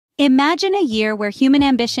Imagine a year where human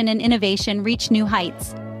ambition and innovation reach new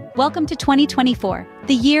heights. Welcome to 2024,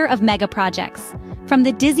 the year of megaprojects. From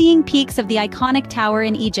the dizzying peaks of the iconic tower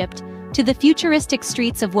in Egypt, to the futuristic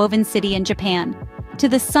streets of Woven City in Japan, to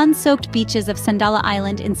the sun-soaked beaches of Sandala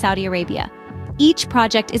Island in Saudi Arabia, each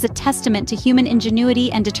project is a testament to human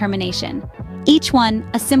ingenuity and determination. Each one,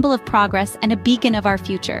 a symbol of progress and a beacon of our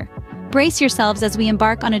future. Brace yourselves as we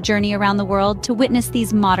embark on a journey around the world to witness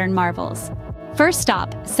these modern marvels. First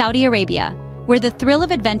stop, Saudi Arabia, where the thrill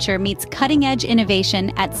of adventure meets cutting-edge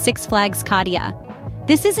innovation at Six Flags Qadiyah.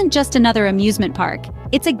 This isn't just another amusement park,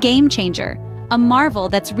 it's a game-changer, a marvel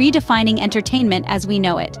that's redefining entertainment as we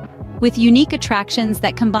know it. With unique attractions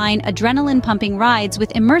that combine adrenaline-pumping rides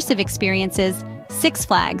with immersive experiences, Six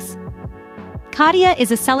Flags Qadiyah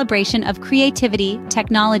is a celebration of creativity,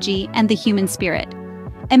 technology, and the human spirit.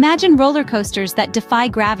 Imagine roller coasters that defy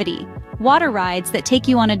gravity, water rides that take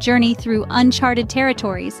you on a journey through uncharted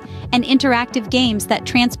territories, and interactive games that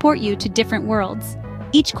transport you to different worlds.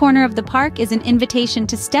 Each corner of the park is an invitation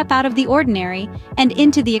to step out of the ordinary and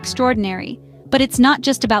into the extraordinary. But it's not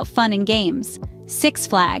just about fun and games. Six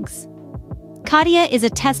Flags Qadiyah is a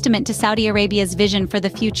testament to Saudi Arabia's vision for the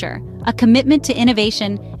future, a commitment to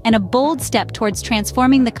innovation, and a bold step towards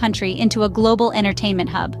transforming the country into a global entertainment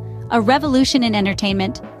hub. A revolution in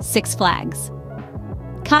entertainment, Six Flags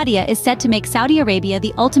Qadiyah is set to make Saudi Arabia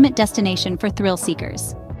the ultimate destination for thrill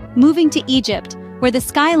seekers. Moving to Egypt, where the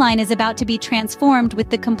skyline is about to be transformed with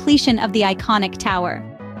the completion of the iconic tower.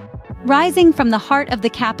 Rising from the heart of the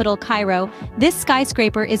capital, Cairo, this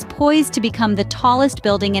skyscraper is poised to become the tallest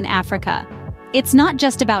building in Africa. It's not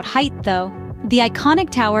just about height, though. The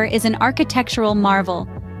iconic tower is an architectural marvel,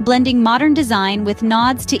 blending modern design with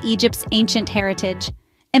nods to Egypt's ancient heritage.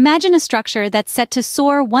 Imagine a structure that's set to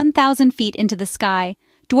soar 1,000 feet into the sky,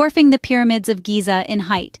 dwarfing the pyramids of Giza in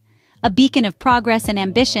height. A beacon of progress and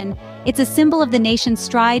ambition, it's a symbol of the nation's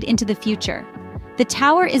stride into the future. The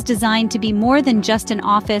tower is designed to be more than just an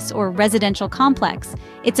office or residential complex.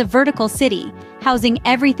 It's a vertical city, housing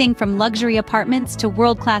everything from luxury apartments to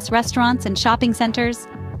world-class restaurants and shopping centers.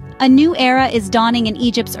 A new era is dawning in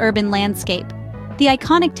Egypt's urban landscape. The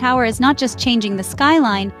iconic tower is not just changing the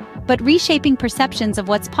skyline, but reshaping perceptions of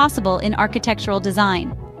what's possible in architectural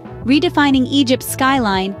design. Redefining Egypt's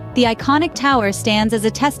skyline, the iconic tower stands as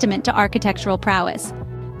a testament to architectural prowess.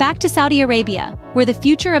 Back to Saudi Arabia, where the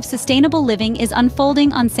future of sustainable living is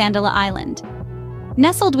unfolding on Sandala Island.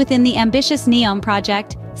 Nestled within the ambitious NEOM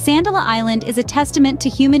project, Sandala Island is a testament to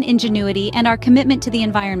human ingenuity and our commitment to the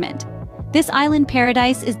environment. This island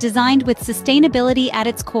paradise is designed with sustainability at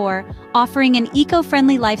its core, offering an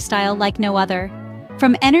eco-friendly lifestyle like no other.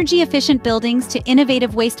 From energy-efficient buildings to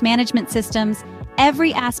innovative waste management systems,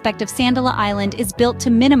 every aspect of Sandala Island is built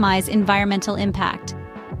to minimize environmental impact.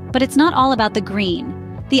 But it's not all about the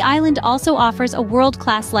green. The island also offers a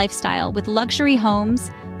world-class lifestyle with luxury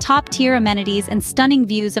homes, top-tier amenities, and stunning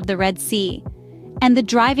views of the Red Sea. And the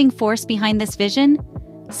driving force behind this vision?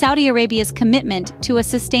 Saudi Arabia's commitment to a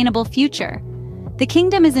sustainable future. The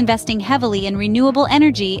kingdom is investing heavily in renewable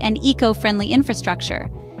energy and eco-friendly infrastructure,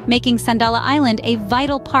 making Sandala Island a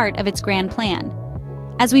vital part of its grand plan.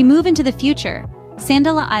 As we move into the future,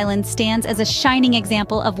 Sandala Island stands as a shining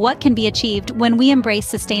example of what can be achieved when we embrace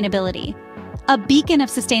sustainability. A beacon of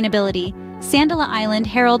sustainability, Sandala Island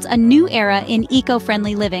heralds a new era in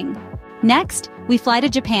eco-friendly living. Next, we fly to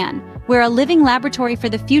Japan, where a living laboratory for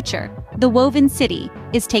the future, the Woven City,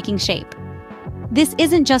 is taking shape. This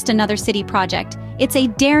isn't just another city project, it's a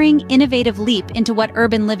daring, innovative leap into what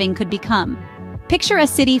urban living could become. Picture a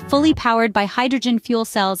city fully powered by hydrogen fuel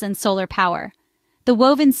cells and solar power. The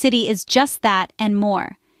Woven City is just that and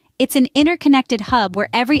more. It's an interconnected hub where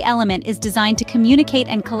every element is designed to communicate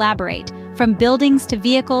and collaborate, from buildings to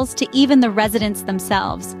vehicles to even the residents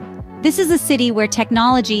themselves. This is a city where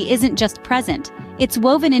technology isn't just present, it's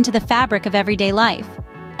woven into the fabric of everyday life.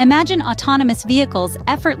 Imagine autonomous vehicles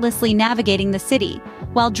effortlessly navigating the city,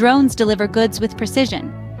 while drones deliver goods with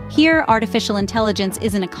precision. Here, artificial intelligence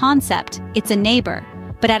isn't a concept, it's a neighbor.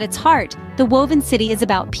 But at its heart, the Woven City is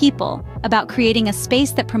about people, about creating a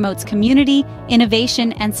space that promotes community,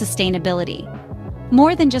 innovation, and sustainability.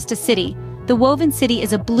 More than just a city, the Woven City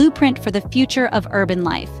is a blueprint for the future of urban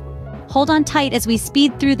life. Hold on tight as we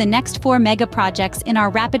speed through the next 4 mega projects in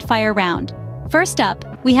our rapid-fire round. First up,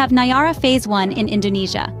 we have Nayara Phase 1 in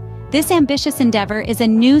Indonesia. This ambitious endeavor is a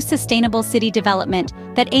new sustainable city development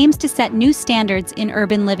that aims to set new standards in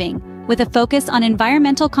urban living, with a focus on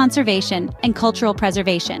environmental conservation and cultural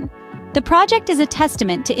preservation. The project is a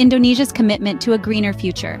testament to Indonesia's commitment to a greener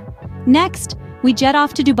future. Next, we jet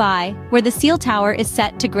off to Dubai, where the Seal Tower is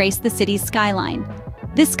set to grace the city's skyline.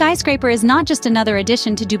 This skyscraper is not just another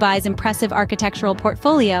addition to Dubai's impressive architectural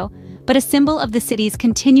portfolio, but a symbol of the city's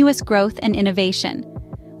continuous growth and innovation.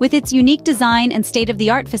 With its unique design and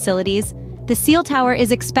state-of-the-art facilities, the Seal Tower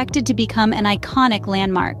is expected to become an iconic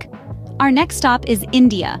landmark. Our next stop is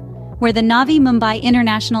India, where the Navi Mumbai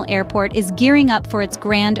International Airport is gearing up for its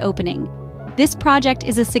grand opening. This project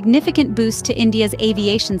is a significant boost to India's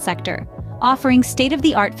aviation sector, offering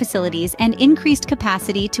state-of-the-art facilities and increased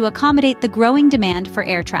capacity to accommodate the growing demand for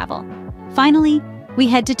air travel. Finally, we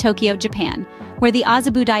head to Tokyo, Japan, where the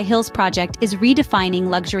Azabudai Hills project is redefining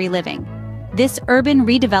luxury living. This urban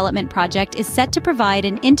redevelopment project is set to provide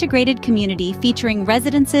an integrated community featuring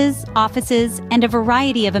residences, offices, and a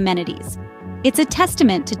variety of amenities. It's a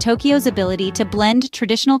testament to Tokyo's ability to blend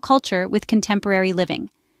traditional culture with contemporary living.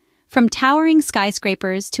 From towering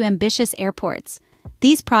skyscrapers to ambitious airports,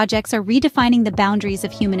 these projects are redefining the boundaries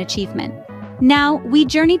of human achievement. Now, we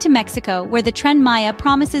journey to Mexico, where the Tren Maya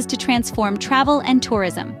promises to transform travel and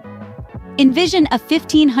tourism. Envision a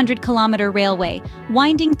 1,500-kilometer railway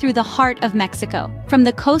winding through the heart of Mexico, from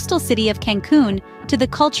the coastal city of Cancun to the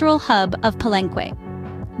cultural hub of Palenque.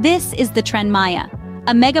 This is the Tren Maya,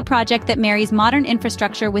 a mega-project that marries modern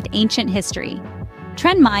infrastructure with ancient history.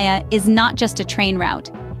 Tren Maya is not just a train route,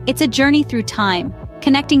 it's a journey through time,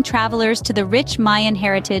 connecting travelers to the rich Mayan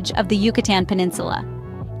heritage of the Yucatan Peninsula.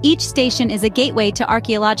 Each station is a gateway to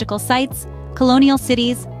archaeological sites, colonial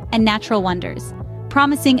cities, and natural wonders,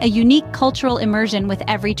 promising a unique cultural immersion with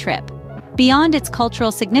every trip. Beyond its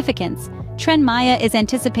cultural significance, Tren Maya is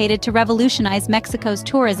anticipated to revolutionize Mexico's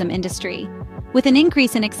tourism industry. With an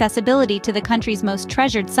increase in accessibility to the country's most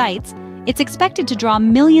treasured sites, it's expected to draw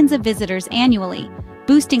millions of visitors annually,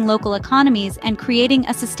 boosting local economies and creating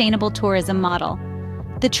a sustainable tourism model.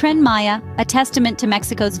 The Tren Maya, a testament to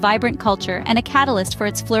Mexico's vibrant culture and a catalyst for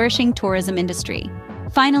its flourishing tourism industry.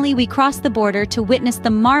 Finally, we cross the border to witness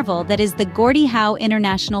the marvel that is the Gordie Howe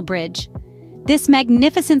International Bridge. This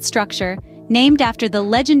magnificent structure, named after the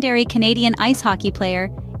legendary Canadian ice hockey player,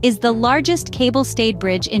 is the largest cable-stayed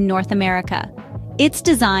bridge in North America. Its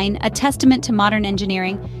design, a testament to modern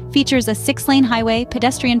engineering, features a 6-lane highway,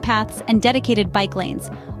 pedestrian paths, and dedicated bike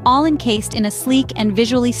lanes, all encased in a sleek and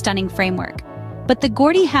visually stunning framework. But the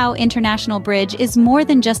Gordie Howe International Bridge is more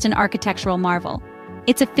than just an architectural marvel.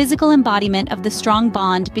 It's a physical embodiment of the strong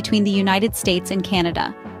bond between the United States and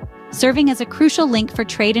Canada. Serving as a crucial link for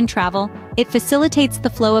trade and travel, it facilitates the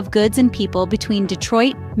flow of goods and people between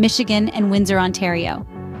Detroit, Michigan, and Windsor, Ontario.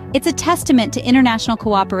 It's a testament to international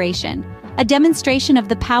cooperation, a demonstration of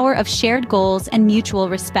the power of shared goals and mutual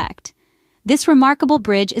respect. This remarkable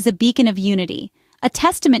bridge is a beacon of unity, a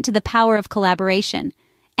testament to the power of collaboration,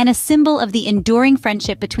 and a symbol of the enduring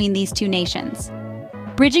friendship between these two nations.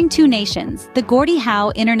 Bridging two nations, the Gordie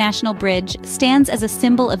Howe International Bridge stands as a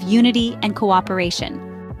symbol of unity and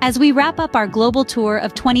cooperation. As we wrap up our global tour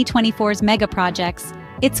of 2024's megaprojects,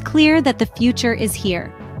 it's clear that the future is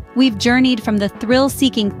here. We've journeyed from the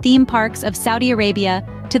thrill-seeking theme parks of Saudi Arabia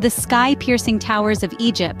to the sky-piercing towers of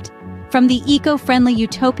Egypt, from the eco-friendly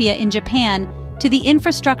utopia in Japan to the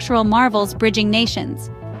infrastructural marvels bridging nations.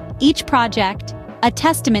 Each project, a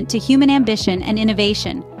testament to human ambition and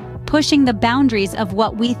innovation, pushing the boundaries of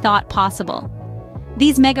what we thought possible.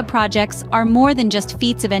 These megaprojects are more than just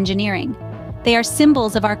feats of engineering. They are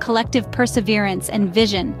symbols of our collective perseverance and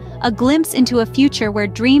vision, a glimpse into a future where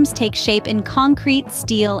dreams take shape in concrete,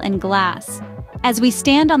 steel, and glass. As we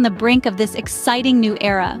stand on the brink of this exciting new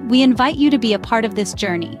era, we invite you to be a part of this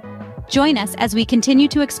journey. Join us as we continue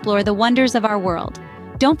to explore the wonders of our world.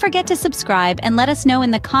 Don't forget to subscribe and let us know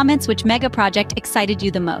in the comments which megaproject excited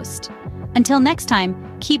you the most. Until next time,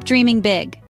 keep dreaming big.